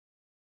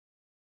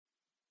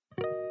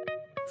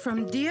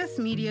From DS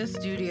Media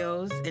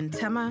Studios in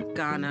Tema,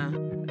 Ghana,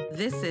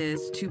 this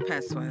is Two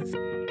Peswas.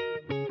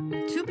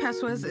 Two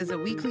Peswas is a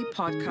weekly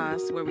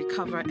podcast where we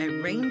cover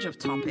a range of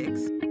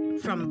topics,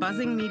 from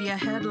buzzing media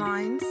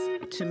headlines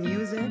to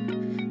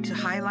music to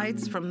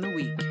highlights from the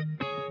week.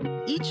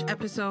 Each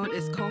episode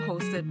is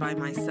co-hosted by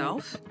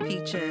myself,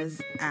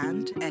 Peaches,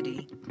 and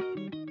Eddie.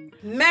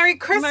 Merry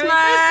Christmas!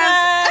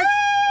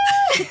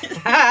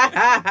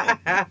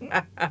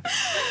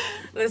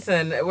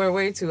 Listen, we're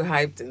way too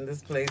hyped in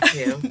this place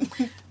here.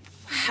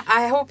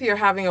 I hope you're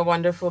having a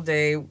wonderful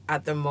day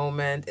at the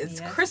moment. It's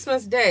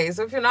Christmas Day,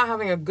 so if you're not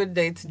having a good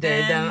day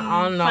today, then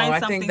oh no, I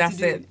think that's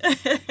it. I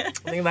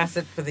think that's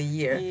it for the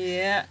year.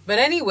 Yeah. But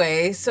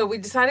anyway, so we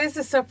decided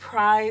to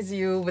surprise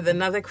you with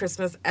another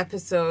Christmas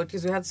episode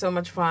because we had so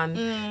much fun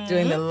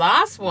doing the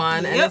last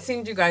one, and it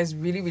seemed you guys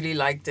really, really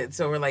liked it.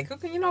 So we're like,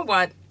 okay, you know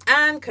what?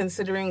 And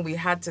considering we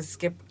had to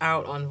skip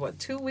out on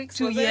 2 weeks?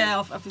 2 years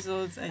of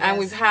episodes, I guess. And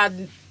we've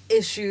had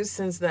issues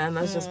since then,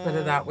 let's just put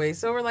it that way.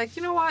 So we're like,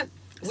 you know what?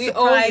 We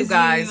Surprise owe you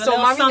guys. you, So,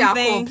 Mami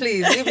something. Yako,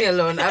 please leave me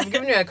alone. I've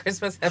given you a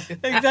Christmas episode.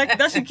 Exactly.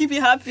 That should keep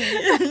you happy.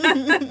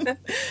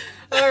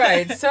 All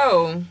right.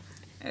 So,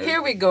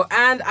 here we go.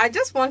 And I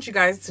just want you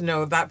guys to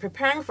know that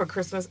preparing for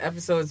Christmas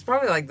episodes is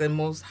probably like the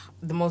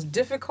most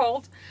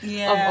difficult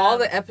of all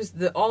the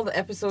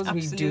episodes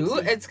we do.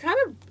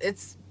 Absolutely.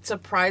 It's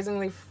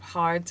surprisingly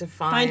hard to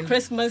find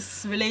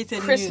Christmas-related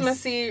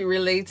Christmassy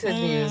related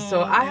news.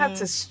 So I had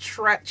to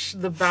stretch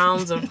the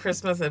bounds of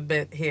Christmas a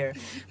bit here.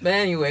 But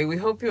anyway, we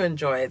hope you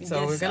enjoy it.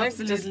 So we're going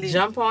to just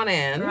jump on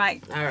in.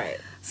 Right. All right.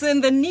 So in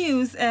the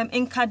news,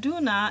 in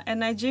Kaduna, a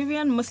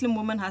Nigerian Muslim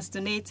woman has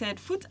donated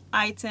food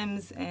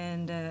items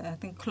and I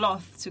think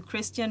cloth to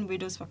Christian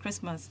widows for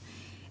Christmas.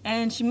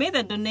 And she made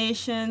a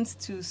donation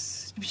to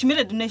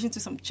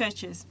some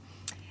churches.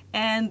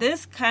 And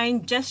this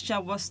kind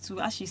gesture was to,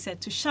 as she said,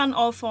 to shun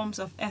all forms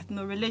of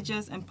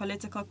ethno-religious and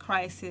political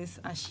crisis,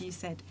 as she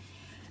said.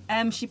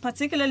 She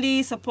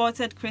particularly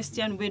supported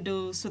Christian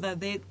widows so that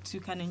they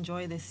too can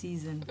enjoy the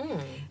season.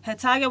 Her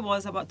target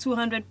was about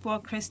 200 poor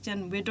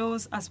Christian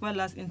widows as well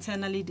as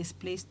internally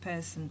displaced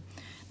persons.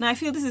 Now, I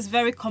feel this is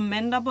very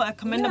commendable,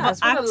 act.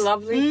 What a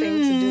lovely thing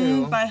to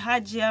do. By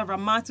Hajia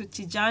Ramatu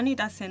Tijani,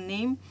 that's her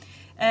name.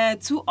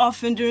 Too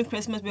often during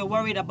Christmas, we're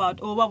worried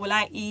about, what will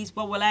I eat,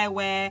 what will I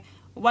wear,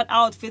 what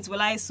outfits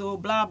will I sew,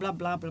 blah, blah,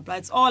 blah, blah, blah.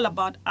 It's all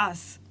about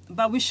us.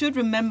 But we should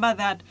remember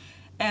that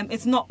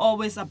it's not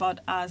always about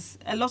us.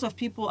 A lot of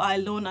people are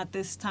alone at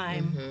this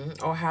time.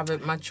 Or have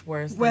it much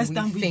worse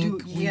than we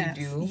think do. we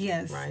do.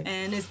 Yes, right?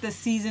 And it's the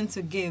season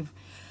to give.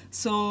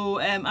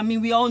 So,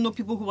 we all know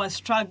people who are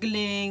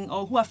struggling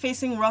or who are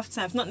facing rough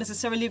times, not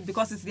necessarily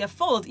because it's their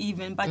fault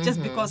even, but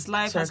just because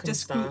life has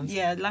just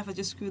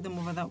screwed them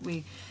over that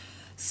way.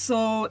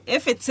 So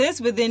if it is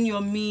within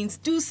your means,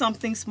 do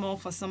something small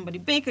for somebody.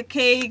 Bake a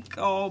cake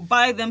or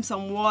buy them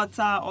some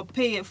water or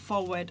pay it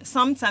forward.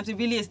 Sometimes it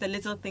really is the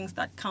little things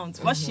that count.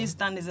 What she's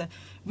done is a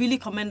really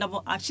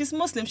commendable act. She's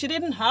Muslim. She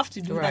didn't have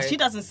to do that. She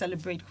doesn't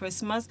celebrate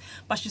Christmas,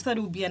 but she thought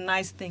it would be a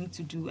nice thing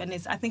to do. And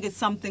I think it's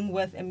something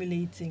worth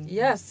emulating.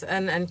 Yes,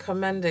 and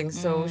commending.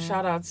 So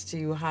shout outs to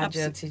you,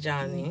 Hajia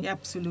Tijani.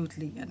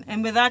 Absolutely.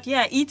 And with that,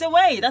 eat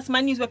away. That's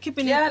my news. We're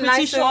keeping it pretty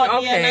nice short.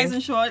 nice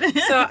and short.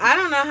 So I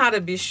don't know how to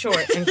be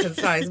short and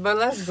concise, but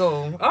let's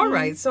go. All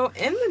right. So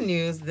in the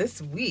news this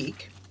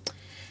week,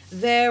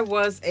 there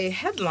was a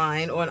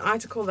headline or an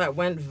article that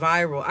went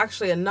viral.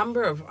 Actually, a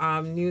number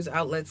of news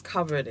outlets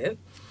covered it.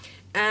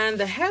 And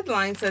the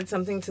headline said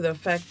something to the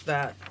effect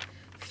that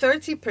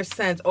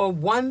 30% or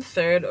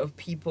 1/3 of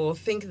people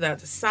think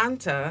that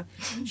Santa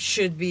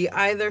should be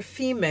either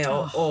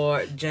female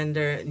or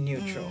gender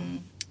neutral.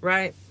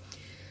 Right?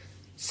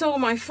 So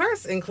my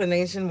first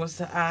inclination was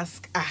to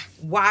ask,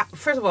 why?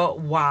 First of all,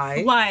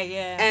 why? Why,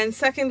 yeah. And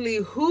secondly,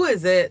 who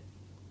is it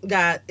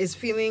that is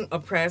feeling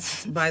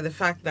oppressed by the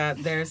fact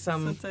that there's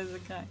some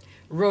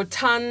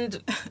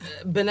rotund,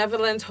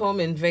 benevolent home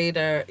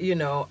invader,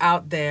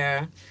 out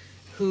there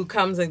who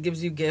comes and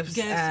gives you gifts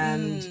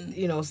and,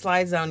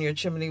 slides down your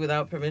chimney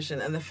without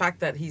permission. And the fact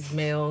that he's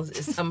male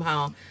is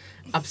somehow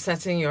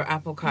upsetting your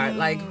apple cart.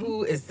 Like,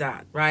 who is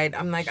that, right?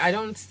 I'm like, I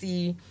don't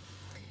see...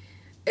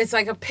 It's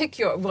like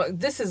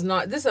this is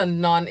a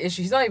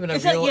non-issue. He's not even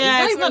he's not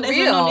even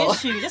real.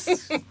 It's a non-issue.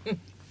 Just,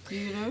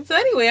 So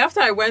anyway, after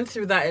I went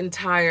through that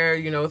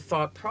entire,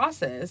 thought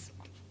process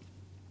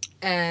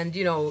and,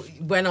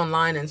 went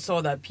online and saw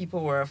that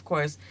people were, of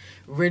course,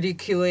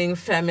 ridiculing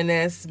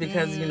feminists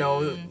because,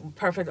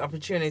 perfect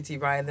opportunity,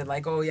 right? They're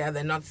like, oh, yeah,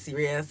 they're not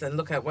serious and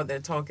look at what they're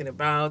talking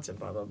about and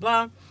blah, blah,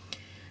 blah.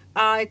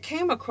 I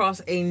came across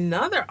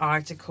another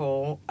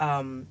article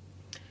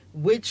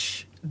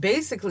which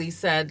basically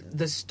said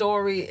the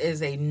story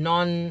is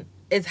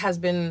it has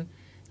been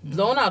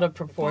blown out of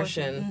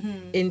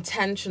proportion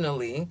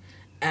intentionally,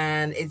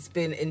 and it's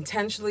been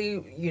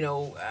intentionally,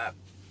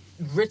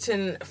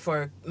 written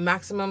for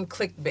maximum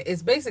clickbait.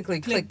 It's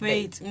basically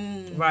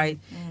clickbait. Right?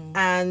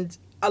 And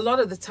a lot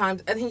of the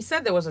times, and he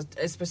said there was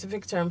a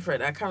specific term for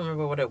it. I can't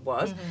remember what it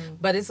was,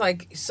 but it's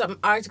like some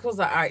articles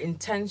that are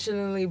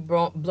intentionally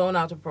blown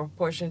out of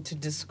proportion to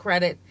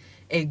discredit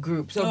a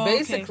group. So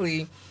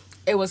basically,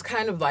 it was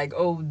kind of like,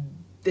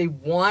 they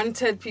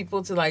wanted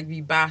people to like be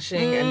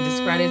bashing and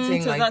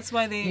discrediting, so like, that's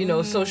why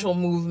they, social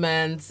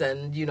movements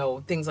and,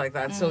 things like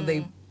that. So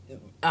they,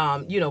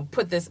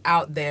 put this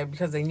out there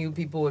because they knew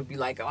people would be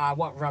like,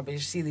 what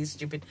rubbish, see these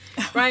stupid,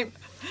 right?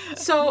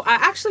 So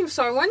I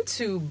went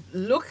to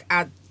look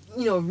at,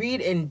 read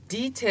in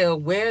detail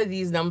where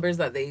these numbers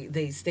that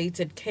they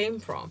stated came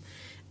from.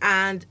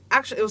 And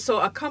actually, so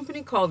a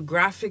company called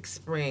Graphic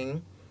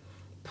Spring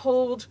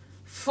polled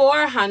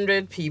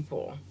 400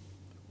 people.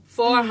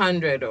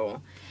 400,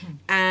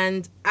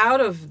 and out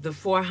of the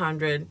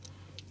 400,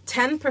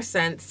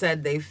 10%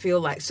 said they feel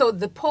like... So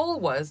the poll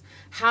was,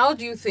 how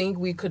do you think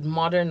we could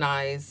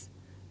modernize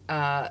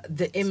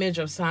the image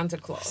of Santa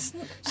Claus?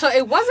 So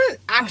it wasn't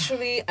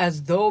actually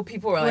as though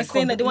people were like...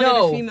 saying that they wanted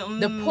a female.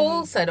 The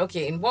poll said,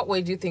 okay, in what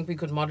way do you think we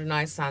could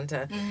modernize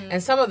Santa?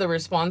 And some of the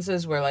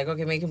responses were like,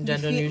 okay, make him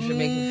gender neutral,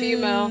 make him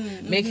female,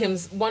 make him...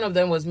 One of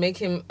them was make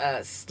him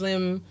a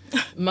slim,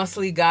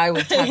 muscly guy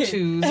with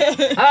tattoos.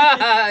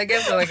 I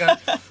guess like a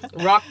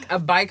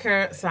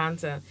biker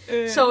Santa.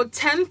 So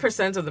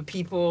 10% of the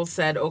people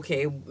said,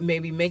 okay,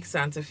 maybe make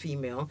Santa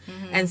female.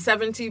 And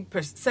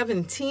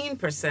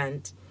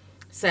 17%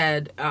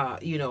 said,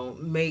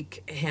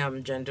 make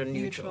him gender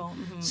neutral.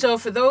 So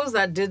for those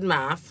that did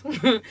math,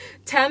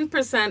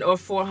 10% or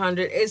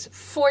 400 is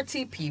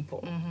 40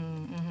 people.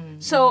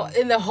 So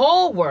in the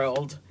whole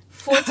world,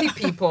 40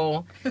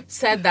 people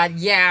said that,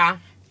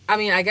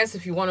 I guess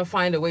if you want to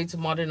find a way to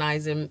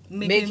modernize him,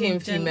 make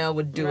him female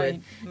would do it.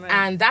 Right.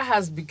 And that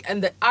has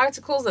and the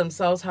articles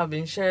themselves have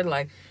been shared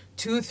like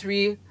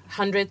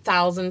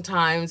 200,000-300,000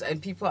 times, and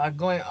people are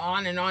going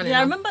on and on. Yeah,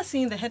 I remember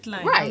seeing the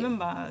headline. Right. I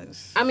remember.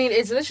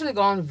 It's literally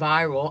gone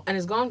viral, and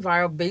it's gone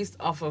viral based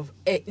off of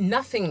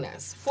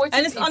nothingness. 40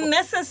 and it's people.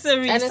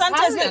 Unnecessary. And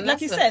Santa's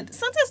like you said,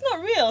 Santa's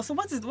not real. So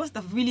what's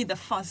the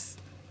fuss?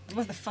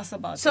 What's the fuss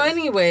about? So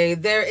anyway,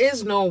 there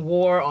is no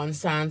war on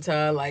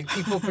Santa. Like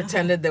people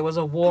pretended there was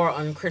a war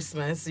on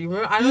Christmas. You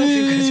remember? I don't know if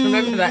you guys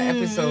remember that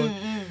episode.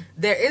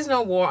 There is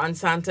no war on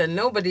Santa.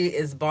 Nobody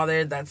is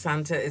bothered that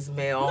Santa is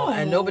male,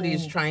 and nobody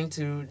is trying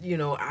to,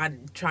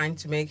 trying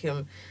to make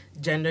him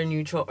gender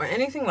neutral or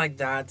anything like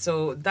that.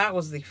 So that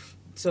was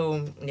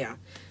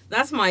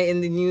that's my in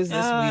the news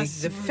this week.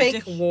 The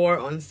fake war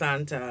on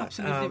Santa.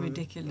 Absolutely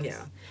ridiculous.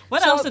 Yeah.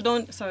 What I also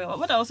don't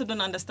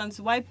understand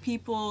is why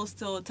people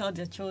still tell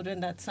their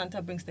children that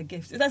Santa brings the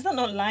gifts. Is that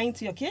not lying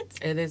to your kids?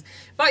 It is.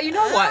 But you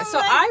know what? So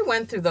I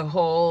went through the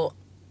whole...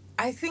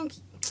 I think...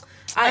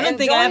 I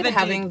enjoyed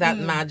having that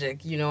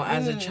magic,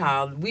 as a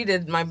child.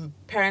 My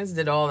parents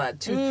did all that.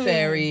 Tooth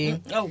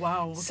Fairy,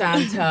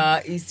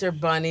 Santa, Easter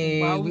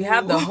Bunny. Wow. We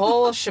had the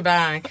whole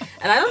shebang.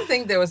 And I don't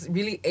think there was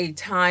really a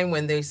time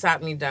when they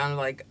sat me down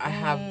like, I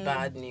have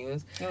bad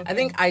news. Okay. I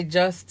think I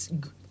just,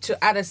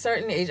 at a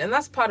certain age, and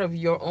that's part of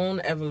your own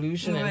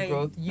evolution and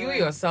growth,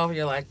 yourself,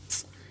 you're like,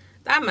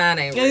 that man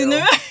ain't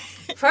real.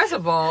 First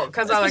of all,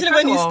 because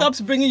when he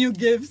stops bringing you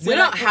gifts, we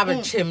don't have a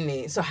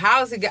chimney. So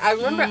how is he get? I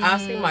remember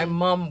asking my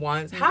mom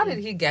once, how did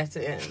he get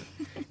in?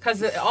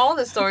 Because all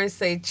the stories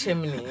say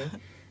chimney,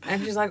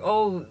 and she's like,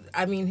 for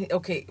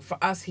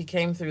us he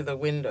came through the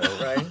window,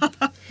 right?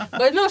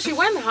 But no, she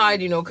went and hide,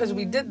 because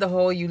we did the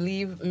whole you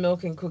leave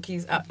milk and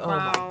cookies. Oh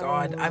my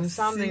God, I'm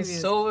sounding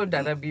so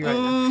dadabi right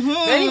now.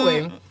 But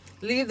anyway.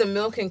 Leave the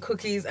milk and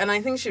cookies, and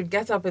I think she'd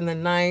get up in the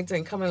night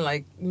and come and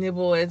like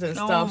nibble it and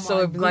stuff. So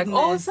it'd be like,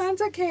 oh,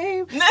 Santa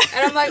came, and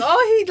I'm like,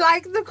 oh, he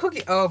liked the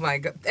cookie. Oh my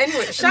God!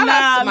 Anyway, shout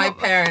out to my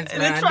parents,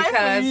 man,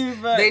 because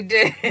they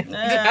did.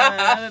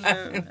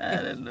 I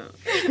don't know.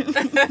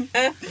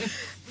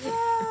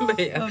 But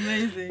yeah.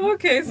 Amazing.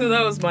 Okay, so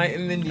that was my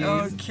in the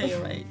news.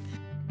 Okay, right.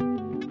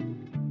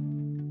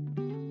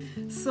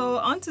 So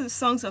on to the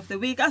songs of the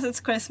week. As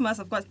it's Christmas,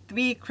 I've got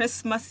 3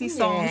 Christmassy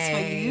songs for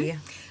you.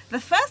 The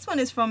first one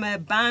is from a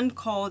band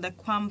called the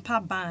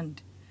Kwampa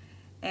Band.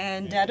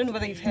 And I don't know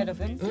whether you've heard of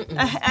them.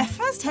 I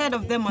first heard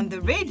of them on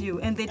the radio,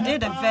 and they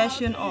did a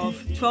version of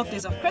 12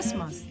 Days of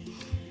Christmas.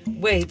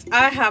 Wait,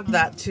 I have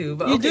that too.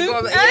 But you okay, do? go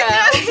on.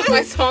 Yeah, those are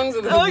my songs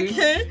of the week.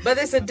 But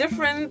it's a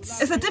different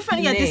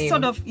name. This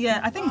sort of,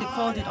 I think they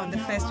called it On the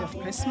First Day of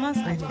Christmas,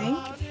 I think.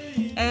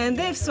 And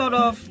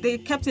they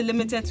kept it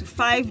limited to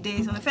 5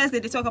 days. On the first day,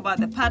 they talk about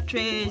the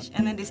partridge,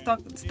 and then they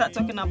start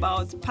talking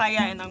about Paya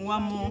and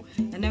Angwamo,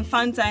 and then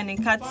Fanta and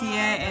Nkatie,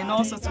 and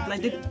all sorts of,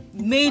 like, they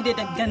made it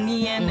a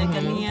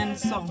Ghanaian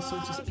song, so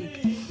to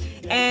speak.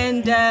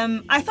 And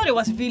I thought it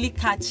was really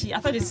catchy. I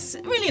thought it's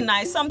really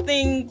nice,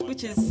 something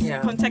which is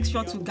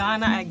contextual to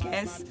Ghana, I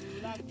guess.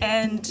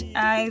 And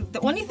the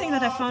only thing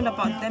that I found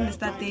about them is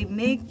that they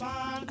make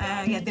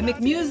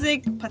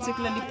music,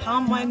 particularly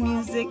palm wine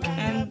music,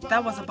 and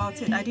that was about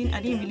it. I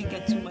didn't really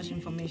get too much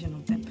information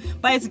on them.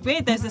 But it's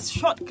great. There's this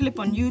short clip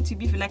on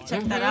YouTube if you like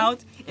check that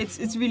out.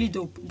 It's really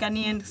dope.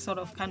 Ghanaian sort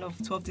of kind of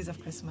 12 Days of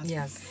Christmas.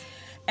 Yes.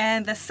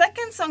 And the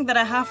second song that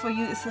I have for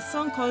you is a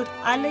song called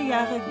Alle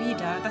Jahre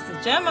Wieder. That's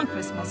a German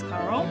Christmas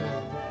carol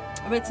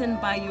written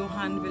by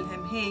Johann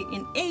Wilhelm Hey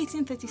in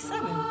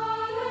 1837.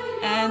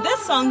 And this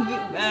song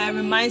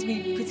reminds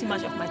me pretty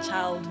much of my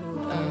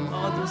childhood,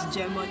 all those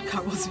German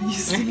carols we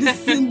used to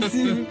listen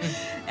to.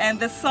 And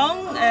the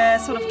song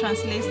sort of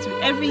translates to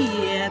every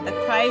year the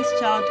Christ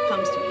child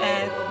comes to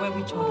earth where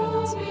we children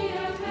are small.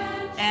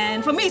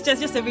 And for me, it's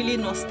just a really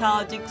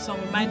nostalgic song,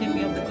 reminding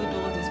me of the good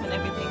old days when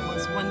everything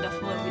was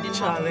wonderful and we didn't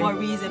have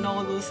worries and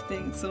all those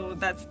things. So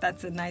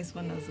that's a nice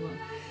one as well.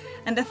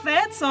 And the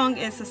third song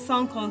is a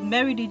song called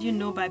Mary Did You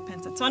Know by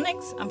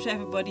Pentatonix. I'm sure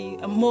everybody,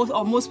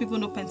 most people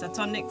know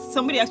Pentatonix.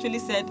 Somebody actually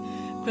said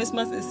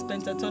Christmas is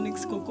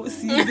Pentatonix cocoa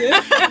season.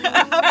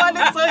 I found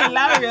it so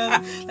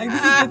hilarious. Like,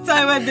 this is the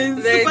time when they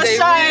super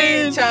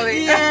shine.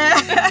 Really,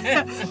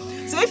 yeah.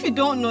 So if you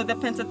don't know, the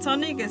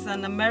Pentatonic is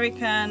an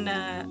American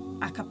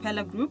a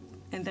cappella group.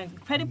 And they're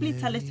incredibly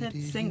talented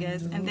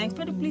singers, and they're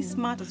incredibly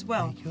smart as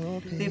well.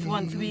 They've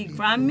won 3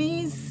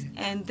 Grammys,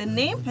 and the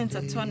name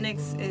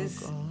Pentatonix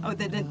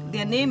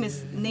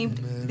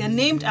they're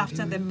named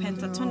after the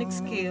pentatonic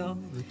scale,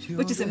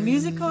 which is a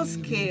musical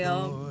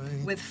scale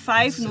with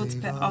 5 notes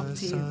per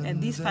octave,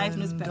 and these 5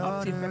 notes per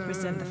octave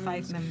represent the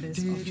 5 members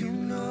of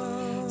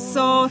the.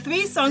 So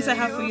 3 songs I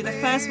have for you. The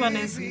first one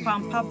is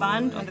Pampa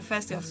Band on the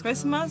first day of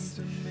Christmas.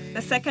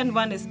 The second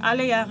one is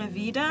Alle Jahre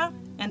Wieder.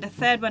 And the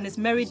third one is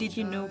Mary Did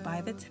You Know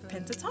by the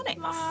Pentatonix.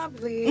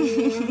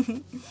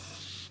 Lovely.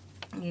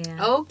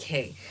 Yeah.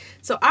 Okay.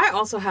 So I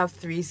also have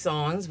 3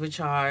 songs, which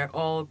are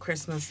all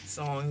Christmas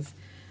songs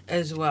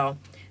as well.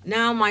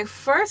 Now, my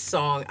first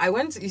song, let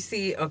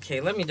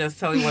me just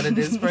tell you what it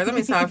is first. Let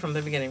me start from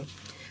the beginning.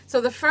 So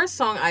the first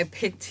song I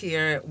picked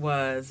here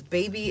was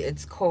Baby,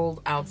 It's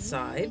Cold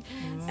Outside.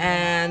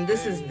 And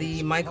this is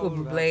the Michael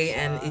Bublé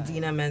and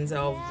Idina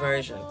Menzel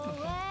version.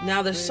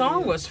 Now, the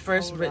song was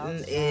first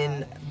written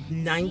in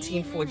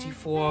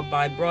 1944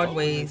 by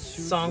Broadway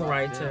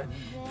songwriter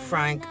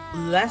Frank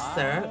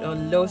Loesser,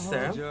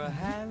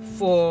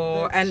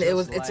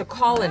 it's a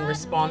call and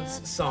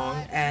response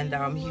song, and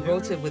he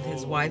wrote it with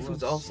his wife,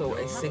 who's also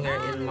a singer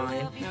in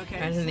mind,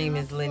 and her name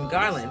is Lynn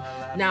Garland.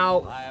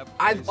 Now,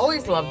 I've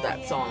always loved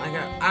that song.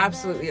 I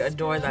absolutely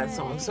adore that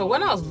song. So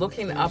when I was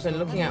looking at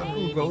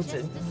who wrote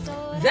it,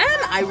 then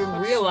I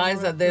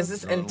realized that there's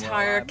this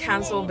entire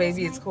cancel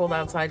Baby It's Cold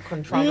Outside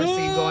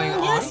controversy going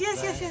on.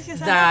 Yes.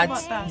 That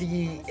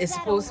it's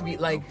supposed to be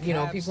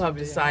people have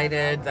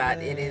decided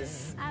that it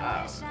is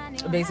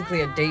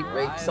basically a date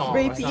rape song.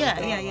 Or something.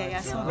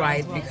 Yeah.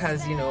 Right,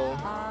 because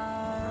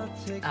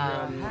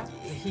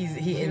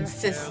he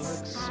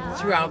insists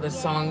throughout the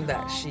song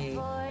that she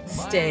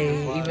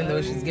stay, even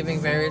though she's giving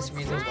various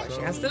reasons why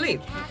she has to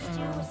leave.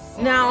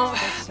 Now,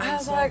 I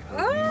was like,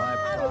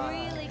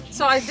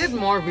 So I did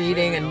more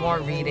reading, and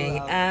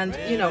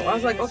I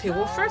was like, okay,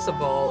 well, first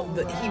of all,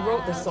 he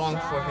wrote the song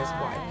for his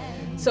wife.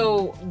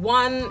 So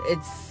one,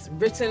 it's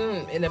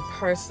written in a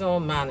personal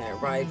manner,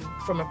 right,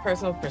 from a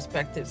personal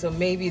perspective. So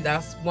maybe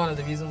that's one of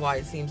the reasons why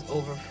it seems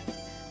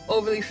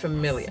overly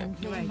familiar.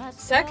 Right.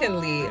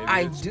 Secondly,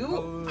 I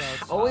do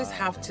always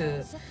have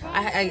to,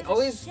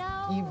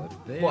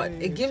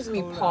 it gives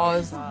me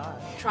pause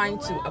trying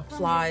to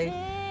apply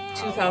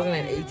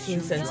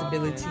 2018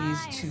 sensibilities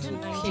to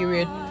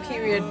period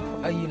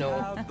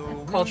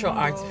cultural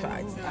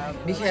artifacts,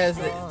 because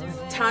the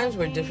times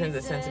were different,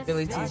 the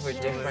sensibilities were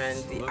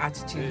different, the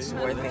attitudes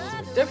toward things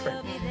were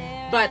different.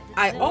 But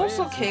I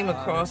also came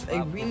across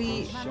a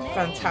really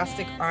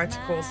fantastic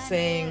article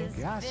saying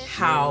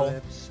how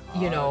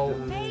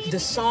the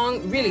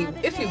song, really,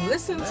 if you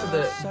listen to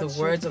the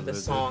words of the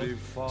song,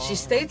 she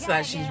states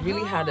that she's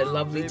really had a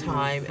lovely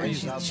time, and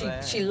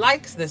she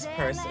likes this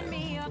person,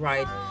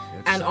 right?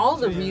 And all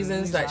the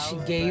reasons that she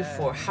gave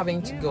for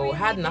having to go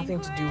had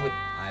nothing to do with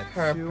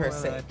her per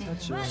se.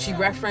 She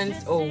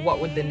referenced, what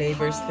would the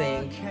neighbors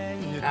think?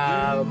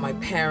 My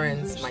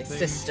parents, my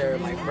sister,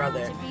 my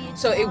brother.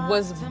 So it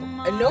was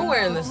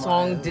nowhere in the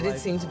song did it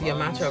seem to be a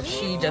matter of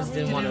she just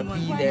didn't want to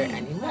be there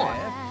anymore.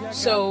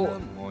 So,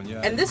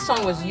 and this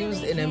song was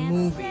used in a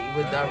movie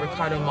with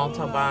Ricardo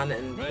Montalban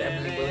and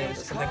Emily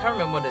Williams or something. I can't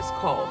remember what it's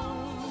called.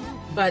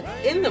 But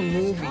in the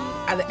movie,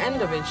 at the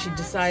end of it, she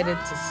decided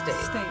to stay.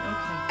 Okay.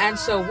 And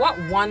so what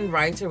one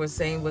writer was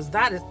saying was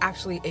that is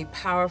actually a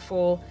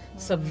powerful,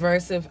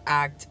 subversive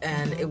act,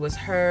 and it was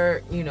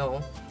her,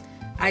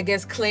 I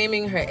guess,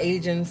 claiming her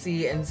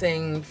agency and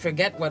saying,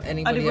 forget what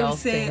anybody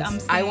else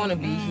thinks. I want to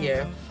be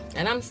here,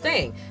 and I'm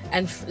staying.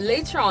 And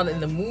later on in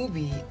the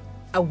movie,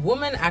 a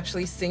woman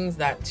actually sings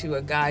that to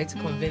a guy to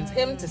convince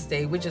him to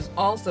stay, which is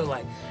also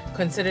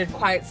considered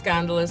quite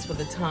scandalous for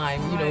the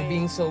time,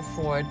 being so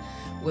forward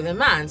with a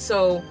man.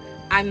 So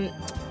I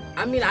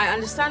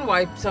understand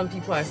why some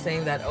people are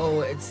saying that,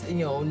 it's,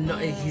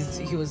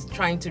 he was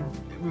trying to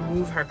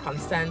remove her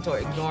consent or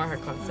ignore her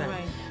consent.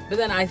 Right. But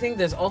then I think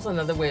there's also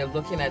another way of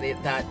looking at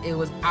it, that it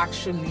was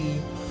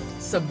actually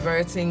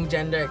subverting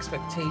gender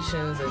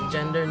expectations and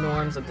gender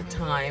norms of the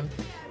time.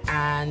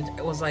 and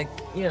it was like,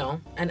 you know,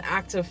 an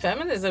act of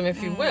feminism,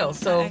 if you will.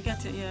 So I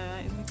get it. Yeah,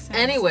 it makes sense.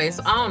 anyways,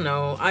 I don't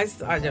know. I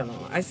don't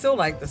know. I still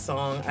like the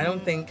song. I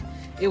don't think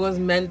it was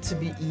meant to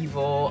be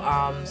evil.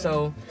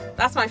 So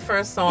that's my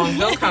first song.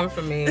 Don't come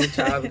for me,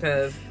 child,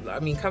 because, I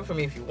mean, come for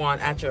me if you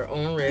want at your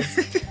own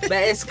risk. But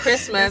it's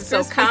Christmas,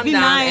 so calm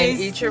down and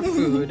eat your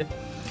food.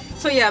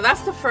 So yeah,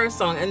 that's the first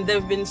song. And there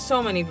have been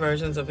so many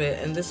versions of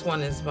it. And this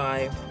one is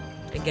by,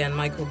 again,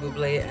 Michael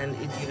Bublé and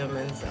Idina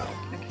Menzel.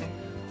 Okay.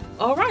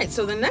 All right,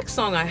 so the next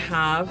song I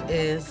have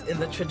is in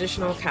the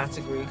traditional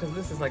category, because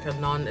this is like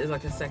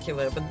a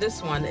secular, but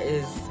this one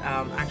is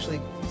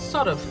actually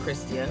sort of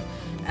Christian,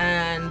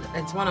 and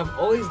it's one I've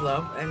always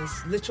loved, and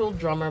it's Little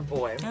Drummer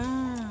Boy.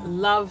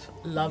 Love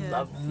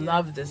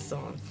this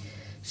song.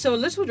 So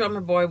Little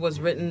Drummer Boy was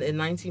written in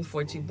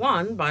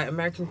 1941 by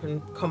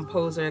American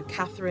composer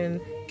Catherine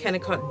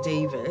Kennicott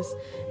Davis,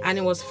 and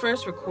it was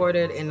first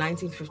recorded in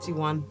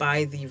 1951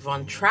 by the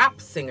Von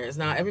Trapp Singers.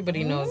 Now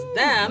everybody knows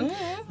them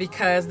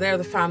because they're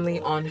the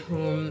family on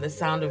whom The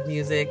Sound of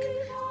Music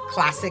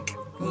classic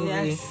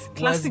movie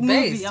classic was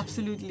based. movie,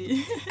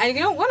 absolutely. And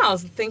you know, when I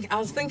was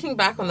thinking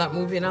back on that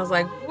movie, and I was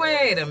like,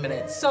 wait a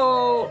minute.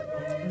 So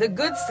the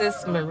good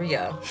sis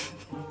Maria,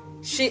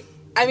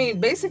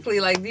 basically,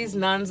 like these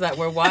nuns that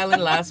were wilding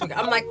last week.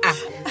 I'm like,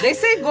 they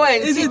say go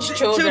and teach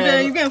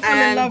children, you can fall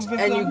in love with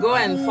and them. you go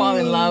and fall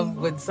in love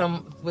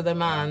with a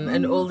man,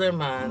 an older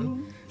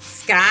man.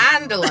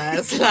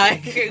 Scandalous,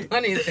 like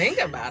when you think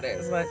about it,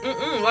 it's like,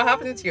 what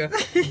happened to your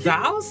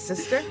vows,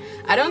 sister?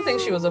 I don't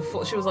think she was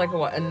she was like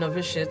a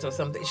novitiate or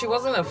something. She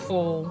wasn't a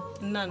full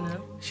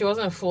nun. She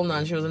wasn't a full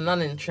nun. She was a nun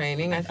in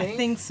training, I think. I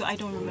think so. I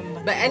don't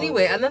remember. But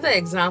anyway, another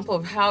example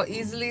of how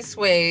easily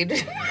swayed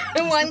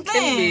one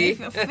can be. If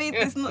your faith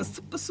is not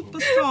super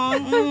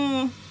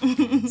strong.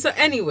 So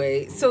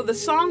anyway, so the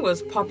song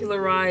was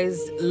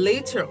popularized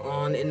later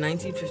on in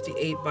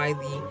 1958 by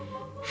the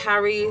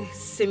Harry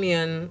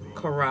Simeon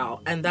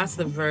Chorale, and that's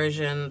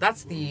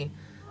the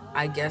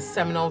I guess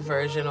seminal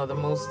version, or the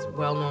most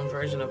well-known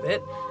version of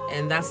it,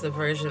 and that's the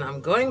version I'm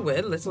going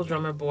with, Little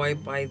Drummer Boy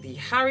by the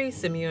Harry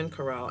Simeon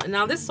Chorale. And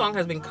now this song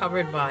has been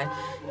covered by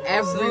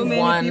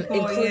everyone, so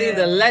people, including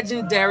the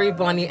legendary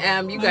Bonnie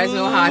M. You guys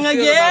know how I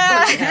feel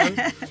about Bonnie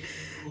M.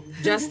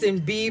 Justin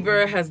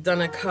Bieber has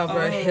done a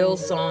cover,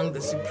 Hillsong,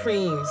 The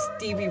Supremes,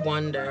 Stevie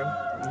Wonder.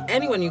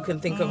 Anyone you can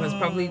think of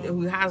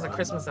who has a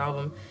Christmas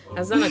album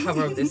has done a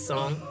cover of this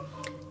song.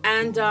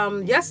 And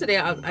yesterday,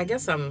 I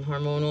guess I'm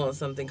hormonal or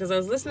something, because I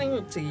was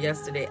listening to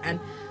yesterday, and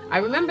I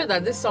remember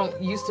that this song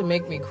used to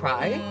make me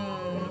cry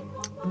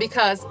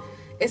because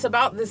it's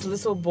about this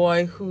little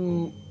boy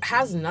who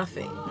has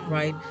nothing,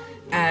 right?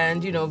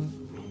 And, you know,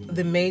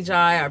 the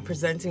Magi are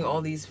presenting all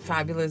these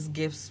fabulous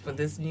gifts for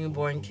this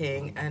newborn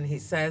king, and he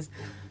says,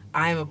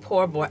 I am a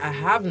poor boy, I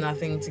have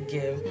nothing to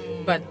give,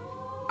 but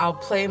I'll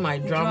play my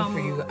drum for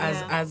you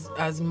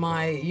as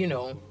my, you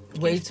know,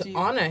 way to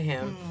honor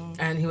him.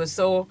 And he was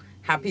so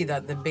happy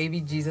that the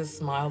baby Jesus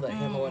smiled at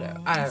him or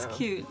whatever. I don't know. That's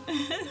cute.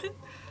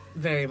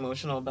 Very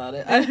emotional about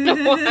it. I don't know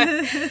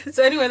why.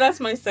 So anyway, that's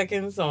my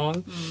second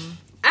song.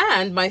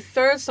 And my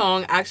third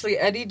song, actually,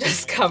 Eddie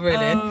just covered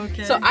it.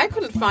 Okay. So I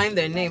couldn't find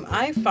their name.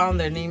 I found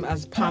their name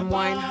as Palm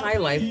Wine High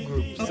Life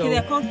Group. Okay, So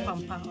they're called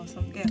Pampa or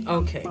something. Yeah,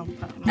 okay.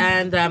 Pampa.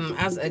 And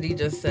as Eddie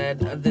just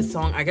said, this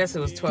song, I guess it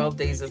was 12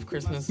 Days of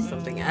Christmas or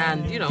something.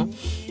 And, you know,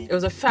 it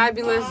was a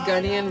fabulous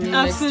Ghanaian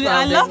remix. Absolutely,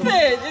 I love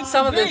it. It's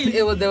Some great.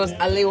 of there was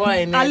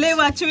Alewa in it.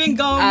 Alewa chewing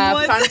gum.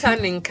 Fanta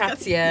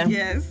Ninkatia.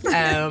 Yes.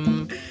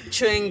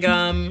 Chewing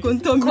gum.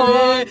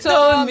 Kontomire.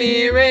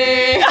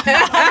 Kontomire.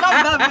 I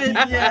love that bit,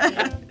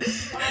 yeah.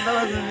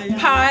 That was amazing.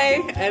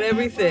 Pie and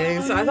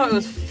everything. So I thought it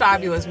was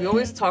fabulous. We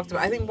always talked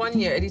about, I think one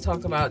year Eddie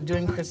talked about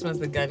doing Christmas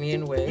the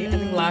Ghanaian way. I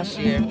think last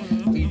year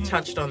we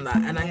touched on that.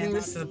 And I think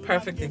this is a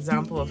perfect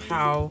example of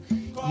how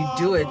you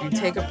do it. You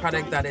take a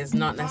product that is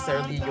not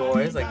necessarily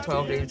yours, like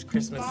 12 Days of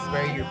Christmas is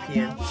very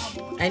European,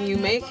 and you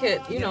make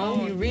it, you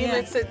know, you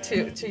remix it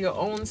to your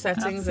own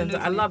settings. Absolutely.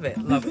 And I love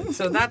it.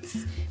 So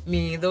that's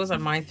me. Those are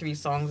my three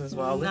songs as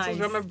well. Nice.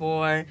 Little Drummer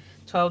Boy,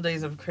 12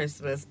 Days of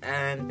Christmas,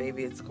 and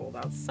Baby It's Cold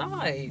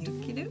Outside.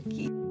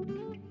 Okie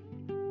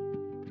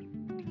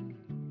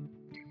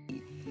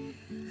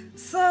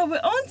So we're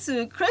on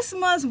to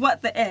Christmas,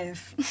 what the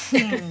F.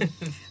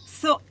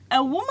 So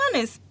a woman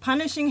is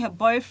punishing her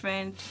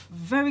boyfriend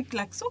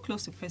so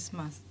close to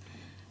Christmas.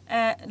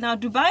 Now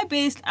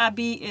Dubai-based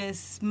Abby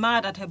is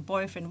mad at her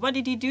boyfriend. What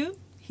did he do?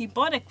 He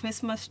bought a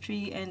Christmas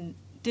tree and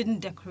didn't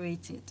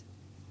decorate it.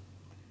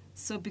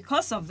 So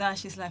because of that,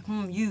 she's like,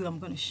 I'm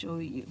going to show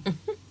you.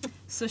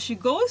 So she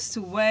goes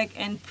to work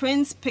and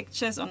prints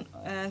pictures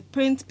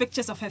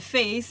of her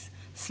face,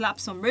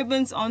 slaps some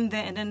ribbons on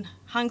there, and then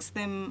hangs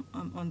them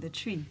on the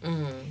tree.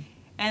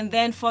 And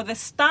then for the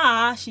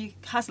star, she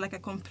has like a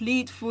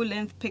complete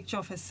full-length picture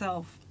of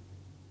herself.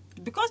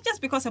 Because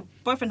her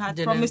boyfriend had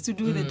promised to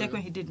do the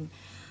decoration, he didn't.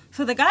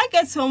 So the guy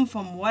gets home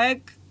from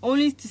work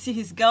only to see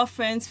his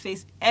girlfriend's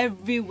face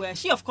everywhere.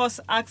 She, of course,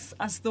 acts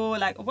as though,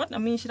 like, what? I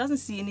mean, she doesn't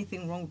see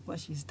anything wrong with what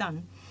she's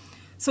done.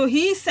 So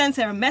he sends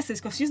her a message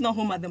because she's not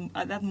home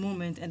at that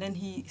moment, and then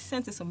he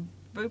sends her some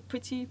very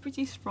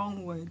pretty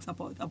strong words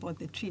about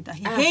the tree, that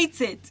he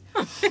hates it.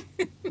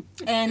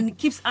 And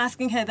keeps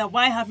asking her that,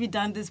 why have you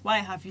done this? Why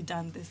have you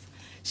done this?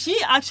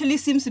 She actually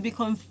seems to be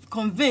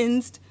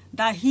convinced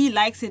that he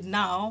likes it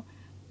now,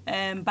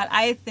 but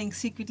I think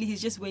secretly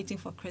he's just waiting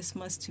for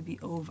Christmas to be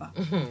over.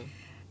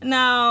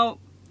 Now,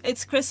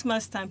 it's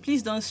Christmas time.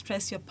 Please don't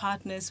stress your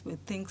partners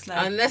with things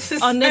like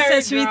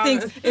unnecessary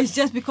things. It's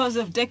just because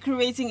of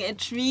decorating a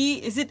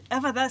tree. Is it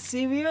ever that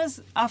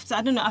serious? After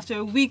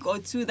a week or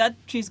two, that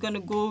tree is going to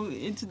go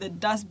into the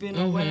dustbin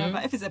or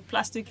whatever. If it's a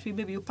plastic tree,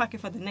 maybe you pack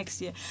it for the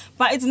next year.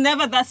 But it's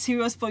never that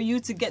serious for you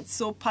to get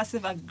so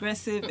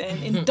passive-aggressive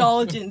and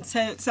indulge in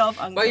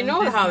self-aggrandizement. But you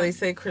know how they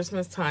say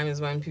Christmas time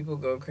is when people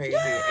go crazy.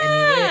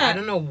 Anyway, I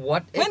don't know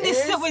what it is. When they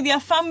sit with their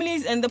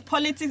families and the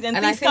politics and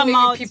things I think come maybe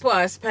out. people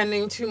are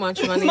spending too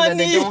much money that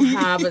they don't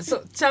have. But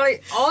so, Charlie,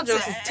 all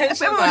jokes,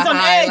 tensions are Everybody's on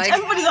high. edge.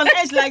 Everybody's on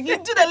edge. Like, you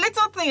do the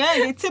little thing,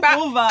 they tip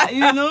over,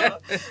 you know.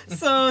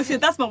 So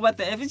that's my what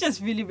the F. It's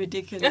just really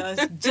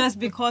ridiculous. Just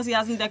because he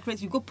hasn't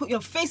decorated, you go put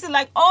your face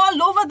like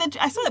all over the tree.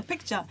 I saw the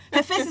picture.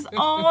 Her face is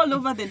all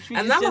over the tree.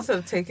 And that must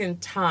have taken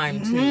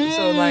time too.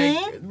 So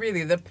like,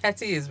 really, the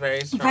petty is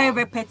very strong. Very,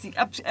 very petty.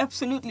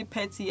 Absolutely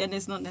petty, and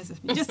it's not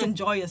necessary. Just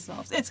enjoy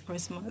yourselves. It's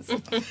Christmas.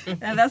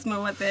 And that's my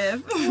what the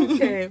F.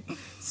 Okay.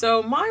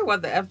 So my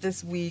what the F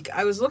this week,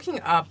 I was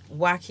looking up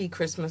wacky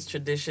Christmas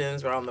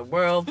traditions around the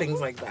world, things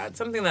like that.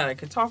 Something that I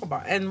could talk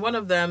about. And one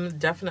of them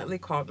definitely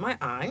caught my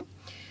eye.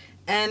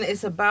 And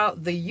it's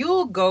about the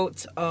Yule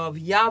goat of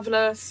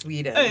Gävle,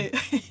 Sweden. Hey.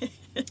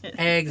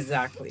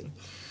 Exactly.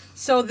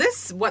 So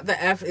this what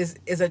the F is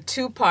a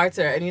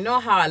two-parter. And you know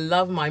how I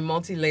love my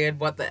multi-layered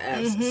what the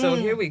Fs. So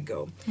here we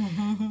go.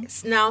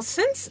 Now,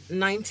 since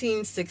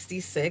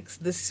 1966,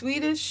 the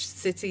Swedish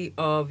city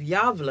of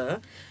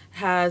Gävle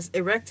has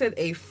erected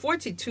a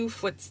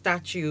 42-foot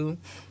statue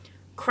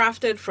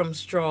crafted from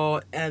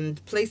straw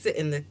and placed it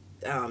in the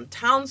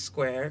town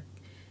square.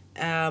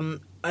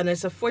 And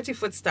it's a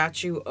 40-foot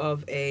statue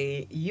of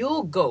a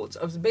Yule goat,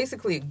 of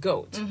basically a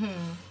goat,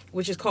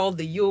 which is called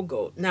the Yule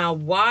goat. Now,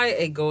 why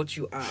a goat,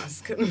 you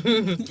ask?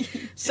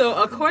 So,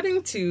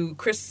 according to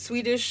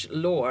Swedish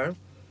lore,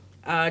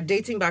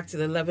 dating back to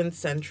the 11th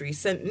century,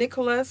 St.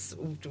 Nicholas,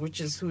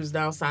 who's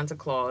now Santa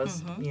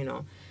Claus,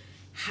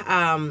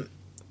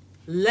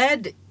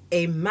 led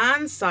a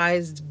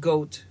man-sized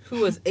goat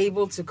who was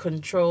able to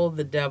control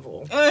the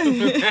devil.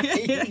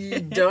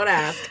 Don't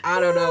ask. I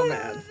don't know,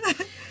 man.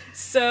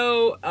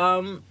 So,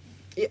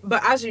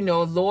 but as you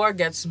know, lore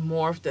gets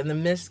morphed and the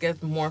myths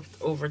get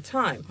morphed over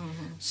time.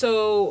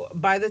 So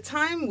by the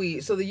time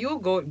the Yule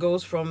goat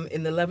goes from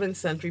in the 11th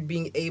century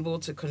being able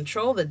to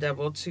control the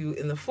devil to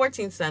in the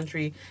 14th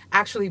century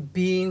actually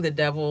being the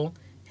devil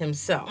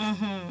himself.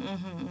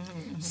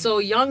 So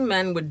young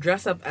men would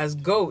dress up as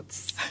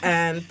goats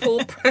and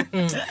pull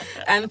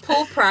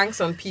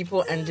pranks on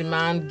people and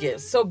demand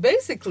gifts. So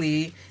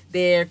basically,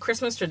 their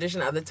Christmas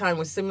tradition at the time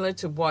was similar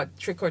to what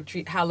trick or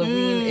treat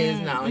Halloween is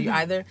now. You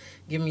either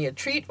give me a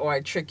treat or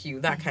I trick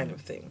you, that kind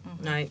of thing,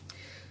 right?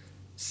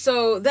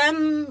 So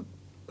then,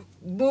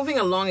 moving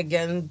along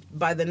again,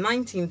 by the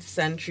 19th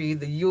century,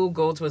 the Yule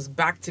goat was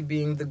back to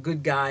being the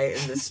good guy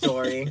in the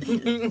story.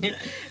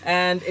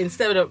 And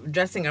instead of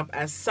dressing up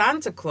as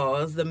Santa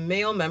Claus, the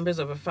male members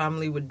of a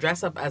family would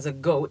dress up as a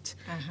goat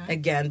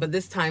again, but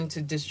this time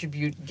to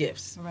distribute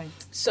gifts. Right.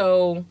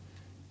 So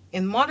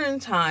in modern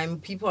time,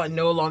 people are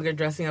no longer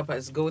dressing up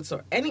as goats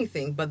or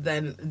anything, but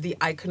then the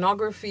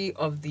iconography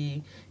of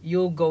the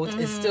Yule goat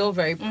is still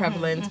very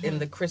prevalent in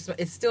the Christmas.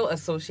 It's still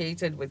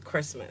associated with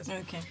Christmas.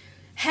 Okay.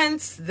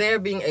 Hence, there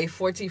being a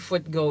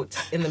 40-foot goat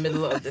in the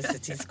middle of the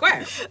city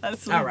square.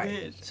 That's so all right.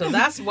 weird. So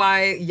that's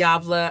why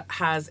Gävle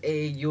has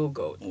a Yule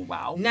goat.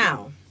 Wow.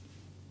 Now,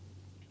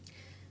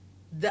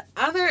 the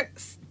other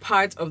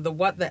part of the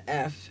what the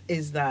F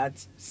is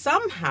that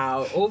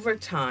somehow over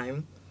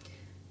time,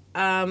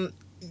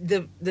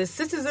 the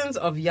citizens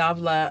of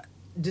Gävle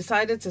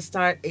decided to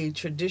start a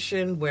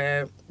tradition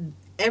where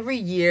every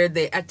year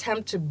they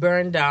attempt to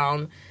burn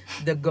down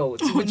the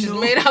goat, which is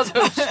made out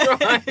of straw.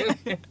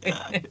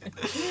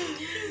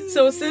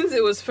 So since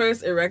it was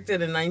first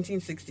erected in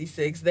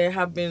 1966, there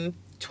have been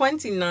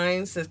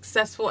 29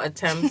 successful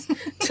attempts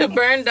to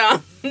burn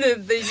down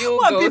the Yule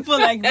goat. What people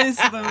like this,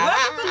 though?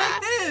 What people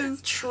like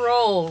this?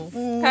 Trolls.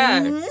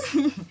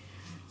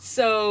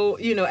 So,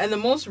 and the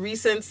most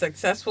recent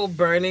successful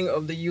burning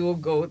of the Yule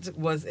goat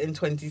was in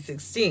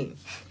 2016.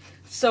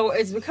 So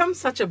it's become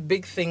such a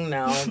big thing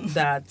now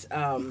that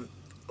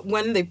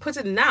when they put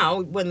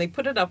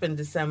it up in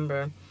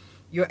December,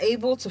 you're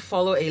able to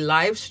follow a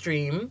live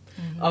stream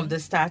of the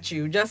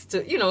statue just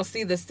to,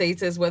 see the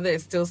status, whether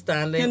it's still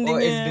standing or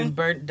it's been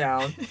burnt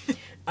down.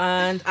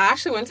 And I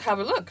actually went to have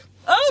a look.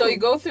 Oh. So you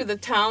go through the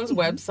town's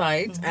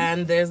website,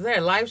 and there's there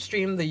live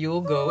stream the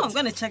Yule Goat. I'm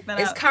gonna check that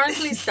It's out.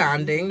 currently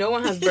standing. No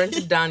one has burnt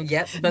it down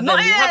yet, but Not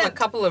then we have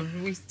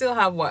yet. we still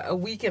have a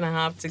week and a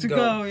half to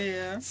go.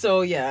 Yeah.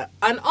 So yeah,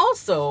 and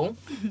also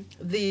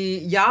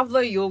the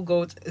Yavla Yule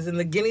Goat is in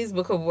the Guinness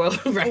Book of World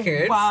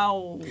Records.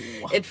 Wow.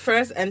 It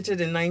first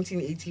entered in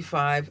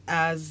 1985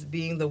 as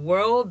being the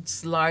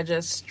world's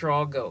largest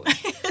straw goat.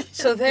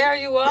 So there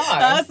you are.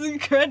 That's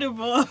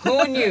incredible.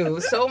 Who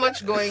knew? So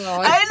much going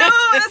on. I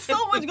know. There's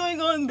so much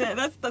going on there.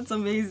 That's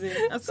amazing.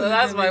 So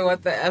that's my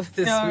what the F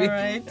this All week.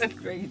 right,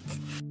 great.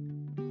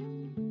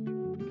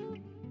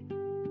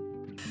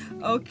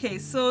 Okay,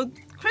 so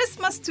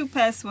Christmas to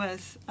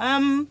Peswas.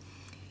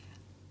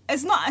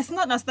 It's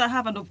not as that I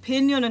have an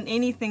opinion on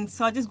anything,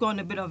 so I'll just go on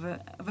a bit of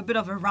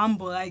a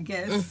ramble, I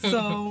guess.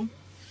 So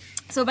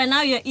by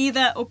now you're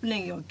either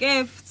opening your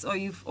gifts or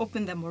you've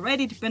opened them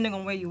already, depending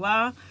on where you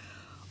are.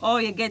 Or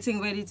you're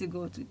getting ready to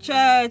go to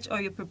church, or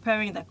you're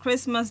preparing the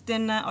Christmas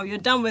dinner, or you're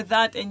done with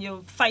that and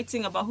you're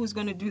fighting about who's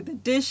going to do the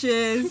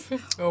dishes.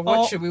 Or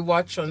what should we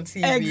watch on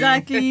TV?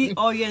 Exactly.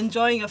 Or you're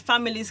enjoying your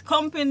family's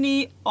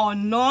company or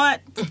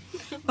not.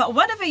 But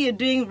whatever you're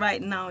doing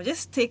right now,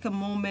 just take a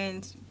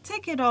moment,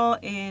 take it all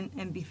in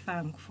and be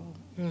thankful.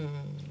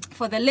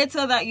 For the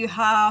little that you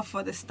have,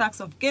 for the stacks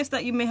of gifts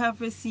that you may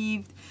have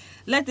received.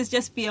 Let this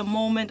just be a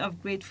moment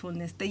of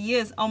gratefulness. The year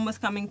is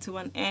almost coming to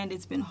an end.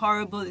 It's been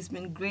horrible. It's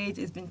been great.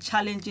 It's been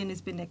challenging. It's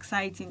been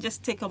exciting.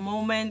 Just take a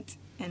moment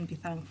and be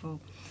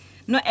thankful.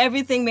 Not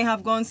everything may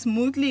have gone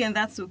smoothly, and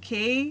that's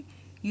okay.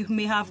 You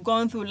may have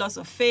gone through lots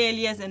of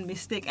failures and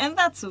mistakes, and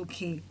that's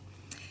okay.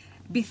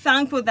 Be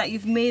thankful that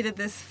you've made it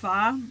this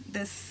far.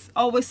 There's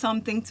always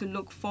something to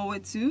look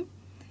forward to.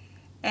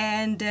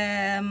 And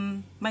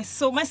my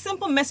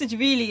simple message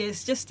really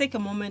is just take a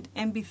moment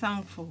and be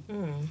thankful.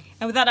 And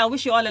with that, I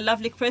wish you all a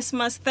lovely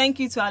Christmas. Thank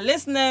you to our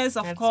listeners.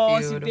 Of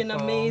course, you've been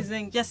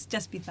amazing.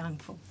 Just be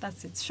thankful.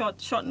 That's it.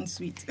 Short and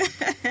sweet.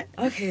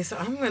 Okay, so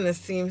I'm going to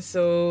seem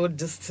so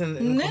distant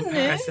in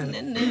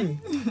comparison.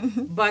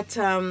 But,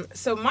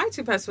 so my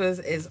two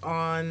peswas is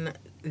on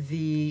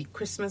the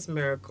Christmas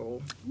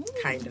miracle,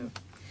 kind of.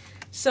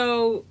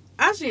 So,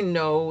 as you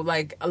know,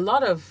 like a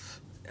lot of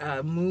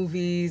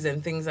movies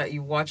and things that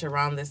you watch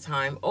around this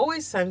time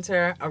always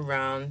center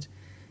around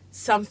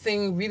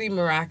something really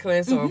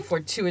miraculous or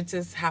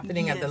fortuitous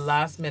happening at the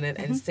last minute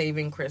and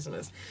saving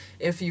Christmas.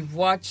 If you've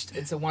watched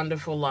It's a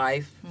Wonderful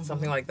Life,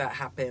 something like that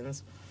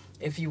happens.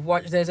 If you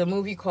watch, there's a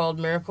movie called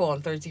Miracle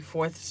on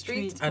 34th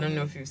Street. I don't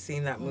know if you've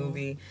seen that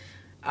movie.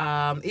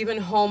 Even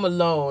Home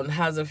Alone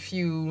has a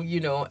few,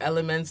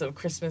 elements of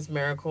Christmas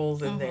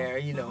miracles in there,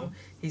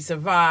 He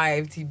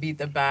survived, he beat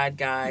the bad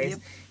guys,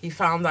 he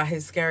found that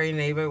his scary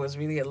neighbor was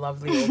really a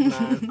lovely old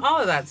man, all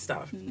of that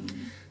stuff.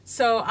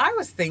 So I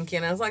was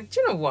thinking, I was like, do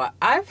you know what?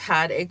 I've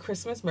had a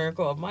Christmas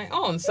miracle of my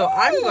own. So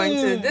I'm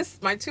going to,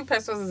 my two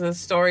pesos is a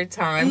story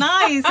time.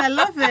 Nice, I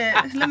love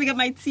it. Let me get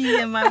my tea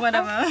and my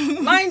whatever.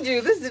 Mind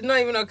you, this did not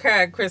even occur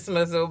at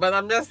Christmas though, but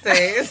I'm just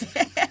saying.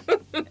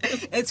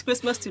 It's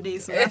Christmas today,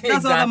 so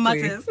that's all that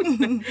matters.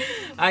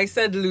 I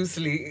said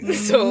loosely,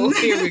 so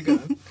here we go.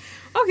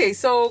 Okay,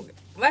 so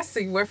let's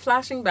see, we're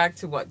flashing back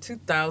to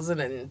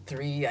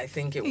 2003, I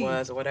think it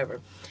was, or whatever.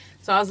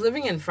 So I was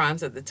living in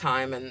France at the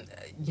time, and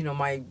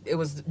it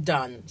was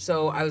done.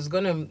 So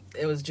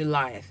it was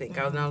July, I think.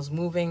 I was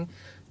moving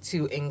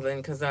to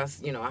England because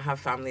that's, I have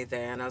family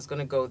there, and I was going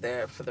to go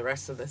there for the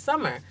rest of the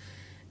summer.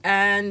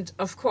 And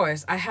of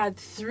course, I had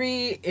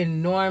 3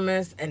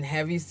 enormous and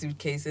heavy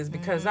suitcases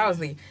because that was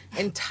the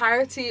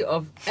entirety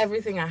of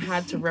everything I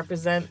had to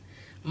represent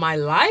my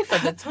life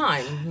at the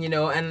time,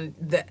 and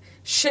the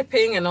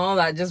shipping and all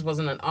that just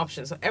wasn't an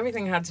option. So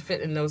everything had to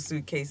fit in those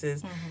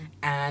suitcases,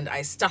 and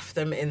I stuffed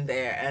them in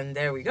there, and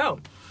there we go.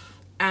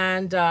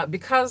 And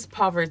because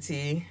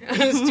poverty,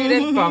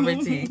 student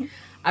poverty,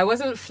 I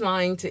wasn't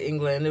flying to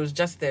England. It was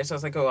just there. So I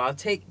was like, I'll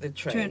take the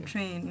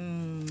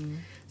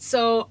train.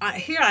 So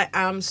here I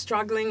am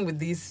struggling with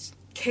these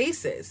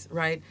cases,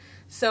 right?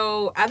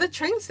 So at the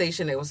train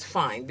station, it was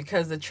fine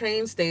because the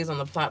train stays on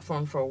the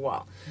platform for a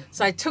while.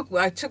 So I took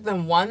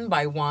them one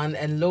by one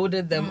and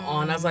loaded them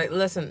on. I was like,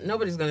 listen,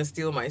 nobody's going to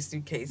steal my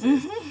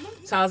suitcases.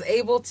 So I was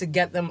able to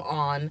get them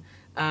on,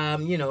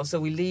 so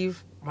we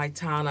leave my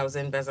town. I was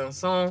in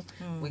Besançon.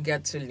 We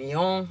get to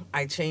Lyon.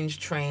 I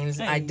changed trains.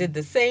 I did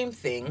the same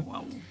thing.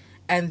 Wow.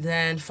 And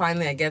then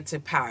finally I get to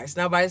Paris.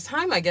 Now, by the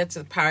time I get to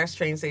the Paris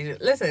train station,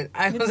 listen,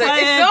 I was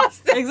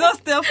exhausted.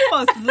 Exhausted, of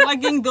course.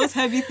 Lugging those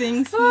heavy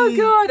things. Oh,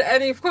 God.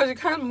 And of course, you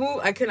can't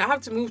move. I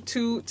have to move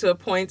 2 to a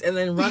point and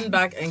then run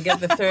back and get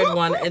the third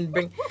one and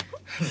bring...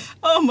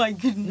 Oh, my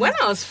goodness. When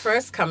I was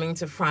first coming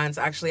to France,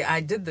 actually,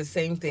 I did the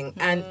same thing.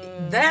 And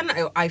then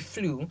I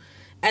flew.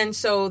 And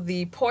so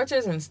the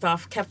porters and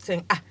stuff kept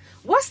saying,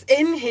 what's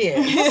in here?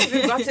 What have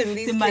you got in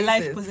these in my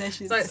life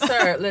possessions. So,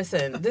 sir,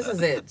 listen, this is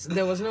it.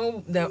 I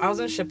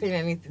wasn't shipping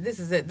anything. This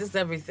is it. This is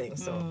everything.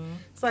 So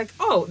it's like,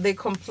 they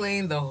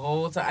complained the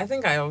whole time. I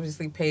think I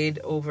obviously paid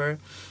over,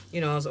 I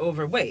was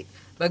overweight.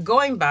 But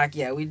going back,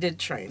 we did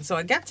train. So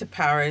I get to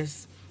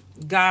Paris.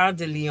 Gare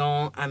de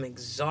Lyon. I'm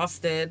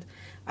exhausted.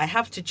 I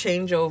have to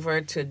change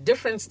over to a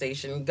different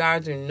station, Gare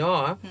du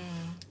Nord,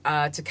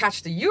 to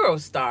catch the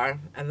Eurostar,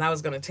 and that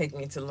was going to take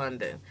me to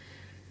London.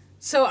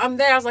 So I'm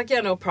there. I was like,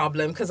 yeah, no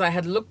problem, because I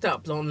had looked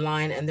up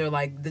online, and they're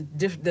like the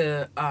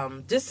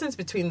distance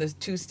between the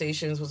two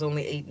stations was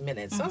only 8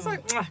 minutes. So I was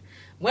like,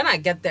 when I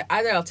get there,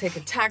 either I'll take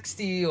a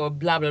taxi or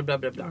blah blah blah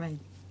blah blah. Right.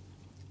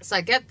 So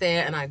I get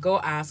there and I go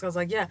ask. I was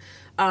like, yeah,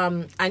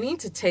 I need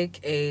to take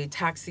a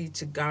taxi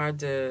to Gare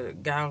du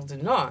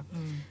Nord,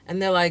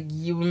 and they're like,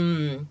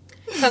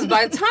 because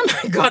by the time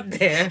I got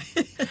there,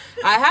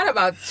 I had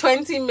about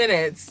 20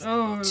 minutes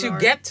to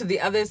get to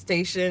the other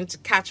station to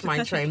catch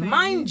my train.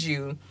 Mind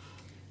you,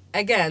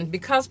 again,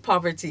 because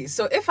poverty.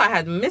 So if I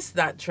had missed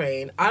that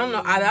train, I don't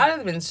know, I'd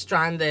have been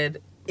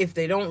stranded if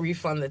they don't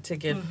refund the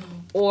ticket.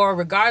 Or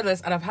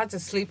regardless, I'd have had to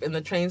sleep in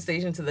the train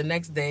station to the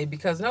next day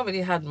because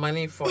nobody had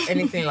money for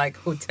anything like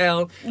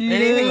hotel,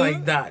 anything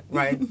like that,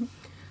 right?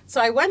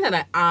 So I went and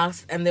I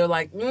asked, and they were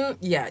like,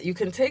 yeah, you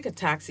can take a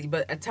taxi,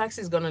 but a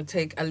taxi is going to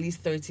take at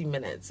least 30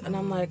 minutes. And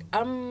I'm like,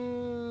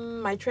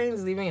 my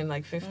train's leaving in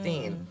like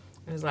 15.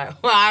 And it's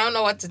like, well, I don't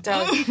know what to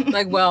tell you.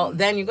 Like, well,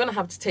 then you're going to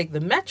have to take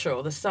the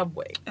metro, the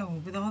subway. Oh,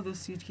 with all those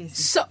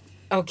suitcases. So,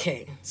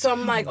 okay. So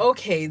I'm like,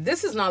 okay,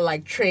 this is not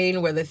like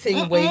train where the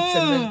thing waits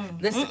and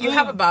then you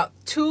have about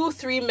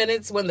 2-3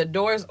 minutes when the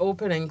doors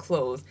open and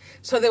close.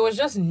 So there was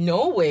just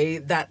no way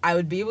that I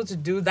would be able to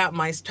do that,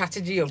 my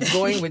strategy of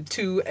going with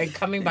 2 and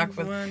coming back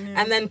for...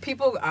 And then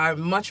people are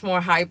much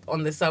more hype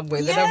on the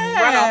subway that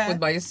have run off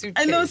with my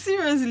suitcase. I know,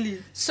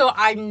 seriously. So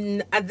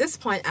at this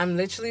point, I'm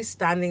literally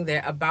standing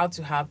there about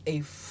to have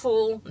a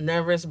full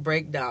nervous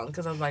breakdown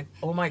because I was like,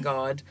 oh my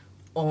God.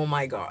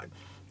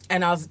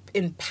 And I was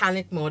in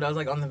panic mode. I was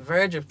like on the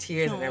verge of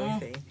tears and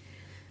everything.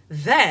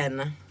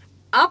 Then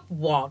up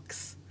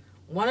walks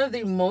one of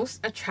the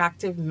most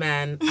attractive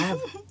men I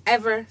have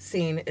ever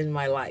seen in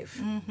my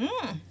life.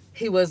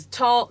 He was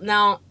tall.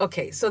 Now,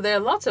 okay, so there are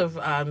lots of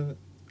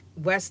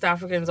West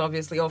Africans,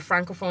 obviously, or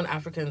Francophone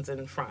Africans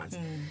in France.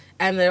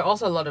 And there are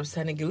also a lot of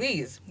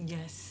Senegalese.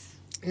 Yes.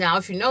 Now,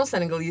 if you know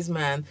Senegalese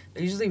men,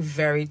 they're usually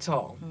very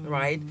tall,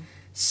 right?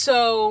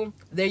 So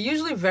they're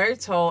usually very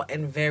tall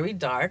and very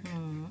dark,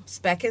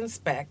 speck and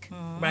speck,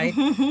 right?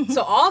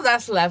 So all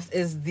that's left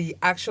is the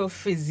actual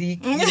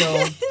physique,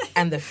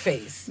 and the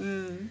face.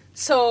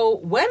 So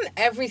when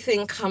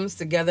everything comes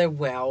together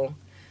well,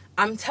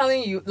 I'm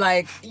telling you,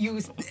 like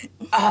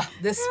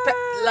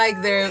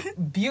they're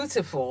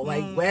beautiful.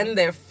 Like when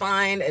they're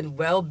fine and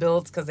well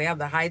built because they have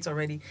the height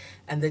already,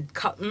 and the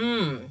cut.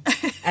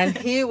 And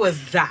he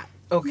was that,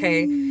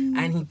 okay.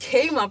 And he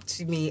came up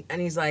to me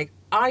and he's like,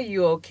 "Are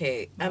you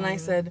okay?" And I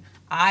said,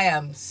 "I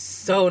am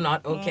so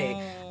not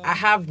okay. I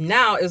have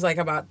now," it was like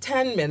about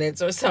 10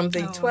 minutes or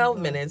something, 12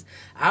 minutes.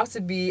 I have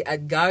to be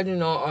at Gare du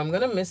Nord or I'm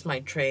going to miss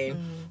my train.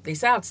 They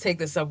say I have to take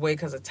the subway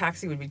because a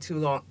taxi would be too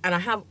long. And I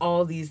have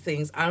all these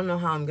things. I don't know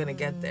how I'm going to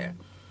get there.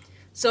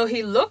 So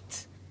he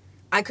looked,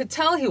 I could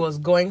tell he was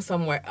going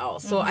somewhere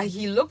else. So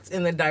he looked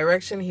in the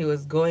direction he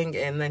was going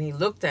in. Then he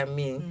looked at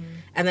me.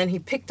 And then he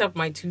picked up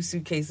my 2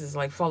 suitcases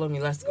like, "Follow me,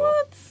 let's go."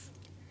 What?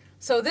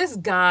 So this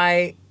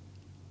guy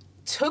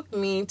took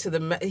me to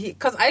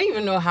because I didn't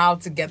even know how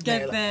to get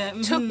there.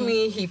 Took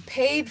me, he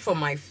paid for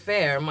my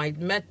fare,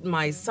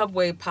 my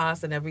subway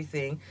pass and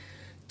everything.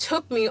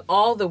 Took me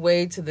all the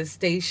way to the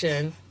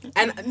station.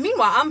 And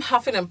meanwhile, I'm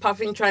huffing and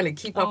puffing trying to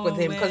keep up with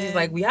him because he's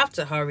like, we have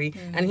to hurry.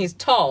 And he's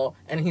tall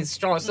and he's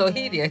strong. So and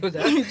even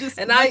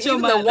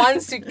the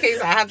one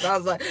suitcase I had, I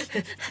was like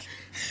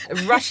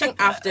rushing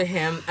after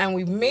him. And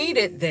we made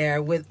it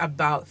there with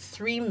about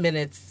 3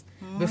 minutes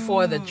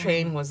before the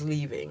train was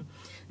leaving.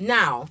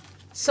 Now,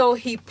 so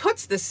he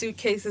puts the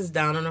suitcases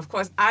down, and of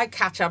course, I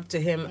catch up to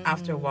him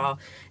after a while,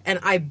 and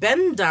I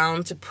bend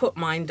down to put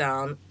mine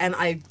down, and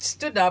I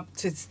stood up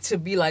to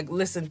be like,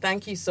 "Listen,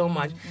 thank you so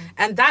much."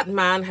 And that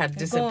man had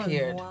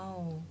disappeared. Wow.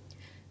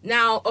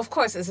 Now, of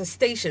course, it's a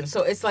station,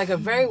 so it's like a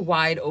very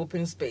wide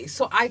open space.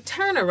 So I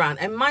turn around,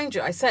 and mind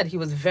you, I said he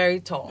was very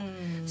tall.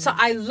 So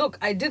I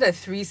did a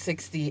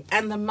 360,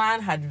 and the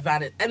man had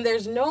vanished. And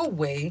there's no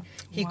way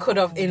he could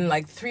have, in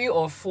like 3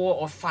 or 4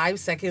 or 5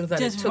 seconds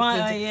that it took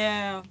me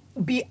to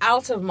be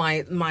out of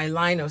my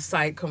line of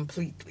sight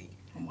completely.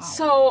 Wow.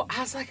 So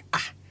I was like,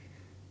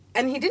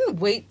 And he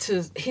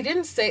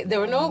didn't say, there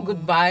were no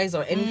goodbyes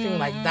or anything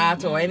like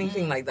that or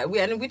anything like that. We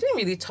didn't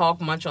really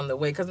talk much on the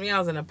way because I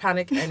was in a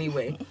panic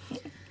anyway.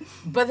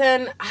 But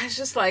then I was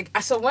just like,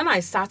 so when I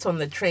sat on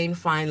the train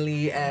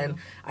finally and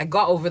I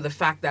got over the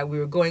fact that we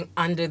were going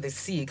under the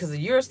sea because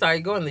the Eurostar,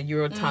 you go in the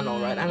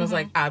Eurotunnel, right? And I was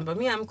like, but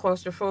me, I'm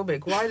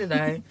claustrophobic. Why did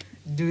I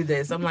do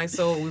this? I'm like,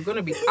 so we're going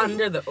to be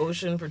under the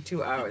ocean for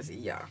 2 hours.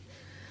 Yeah.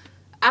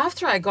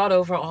 After I got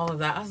over all of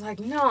that, I was like,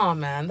 no,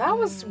 man, that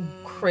was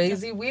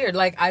crazy weird.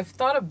 Like, I've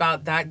thought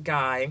about that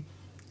guy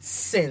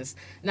since.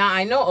 Now,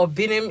 I know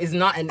Obinim is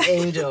not an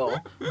angel,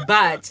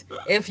 but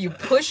if you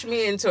push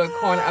me into a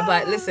corner, I'm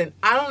like, listen,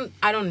 I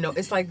don't know.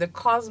 It's like the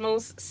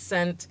cosmos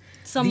sent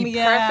the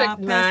perfect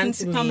man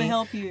to come me and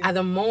help you at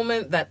the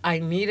moment that I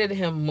needed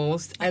him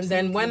most. Absolutely. And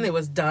then when it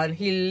was done,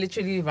 he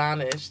literally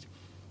vanished.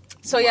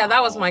 So yeah,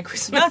 that was my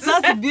Christmas.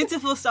 That's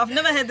beautiful stuff.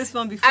 Never heard this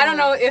one before. I don't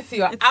know if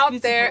you're out beautiful.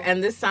 there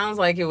and this sounds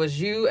like it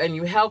was you and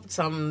you helped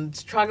some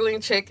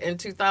struggling chick in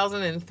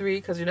 2003,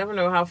 because you never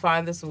know how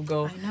far this will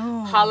go. I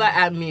know. Holla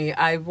at me.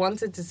 I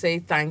wanted to say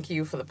thank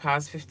you for the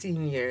past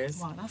 15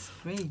 years. Wow, that's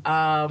great.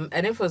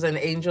 And if it was an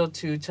angel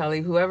to Charlie,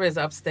 whoever is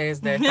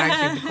upstairs there,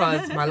 thank you,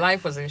 because my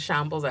life was in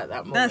shambles at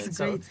that moment. That's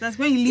great. That's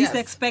when you least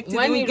expect it.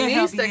 When you get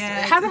least help. it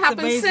hasn't happened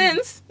amazing.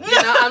 since.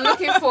 I'm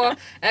looking for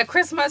a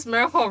Christmas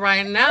miracle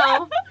right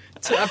now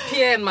to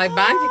appear in my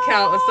bank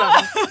account or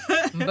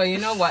something. But you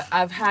know what?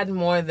 I've had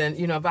more than,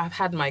 I've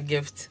had my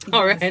gift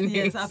already.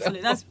 Yes,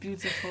 absolutely. So. That's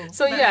beautiful.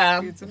 So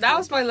That's beautiful. that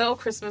was my little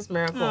Christmas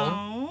miracle.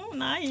 Oh,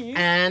 nice.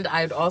 And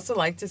I'd also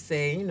like to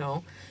say,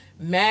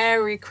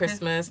 Merry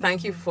Christmas.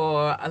 Thank you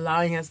for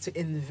allowing us to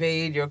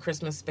invade your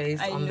Christmas space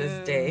on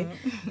this day.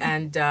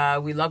 And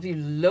we love you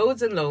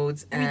loads and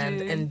loads. And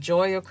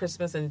enjoy your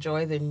Christmas.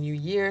 Enjoy the new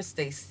year.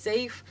 Stay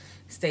safe.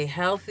 Stay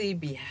healthy.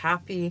 Be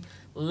happy.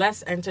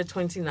 Let's enter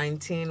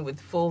 2019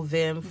 with full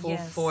vim, full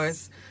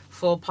force,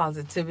 full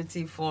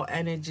positivity, full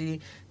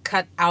energy.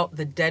 Cut out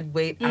the dead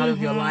weight out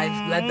of your life.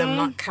 Let them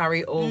not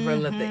carry over.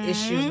 Let the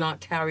issues not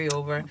carry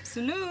over.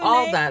 Absolutely.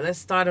 All that. Let's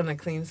start on a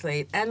clean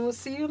slate. And we'll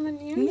see you in the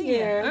new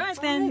year. All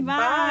right, then.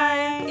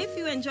 Bye. If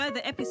you enjoyed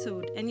the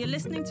episode and you're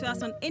listening to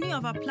us on any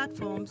of our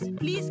platforms,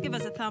 please give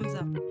us a thumbs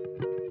up.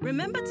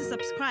 Remember to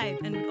subscribe,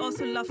 and we'd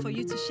also love for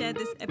you to share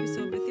this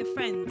episode with your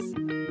friends.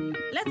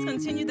 Let's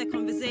continue the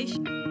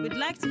conversation. We'd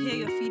like to hear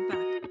your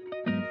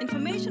feedback.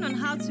 Information on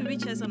how to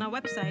reach us on our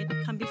website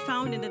can be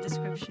found in the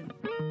description.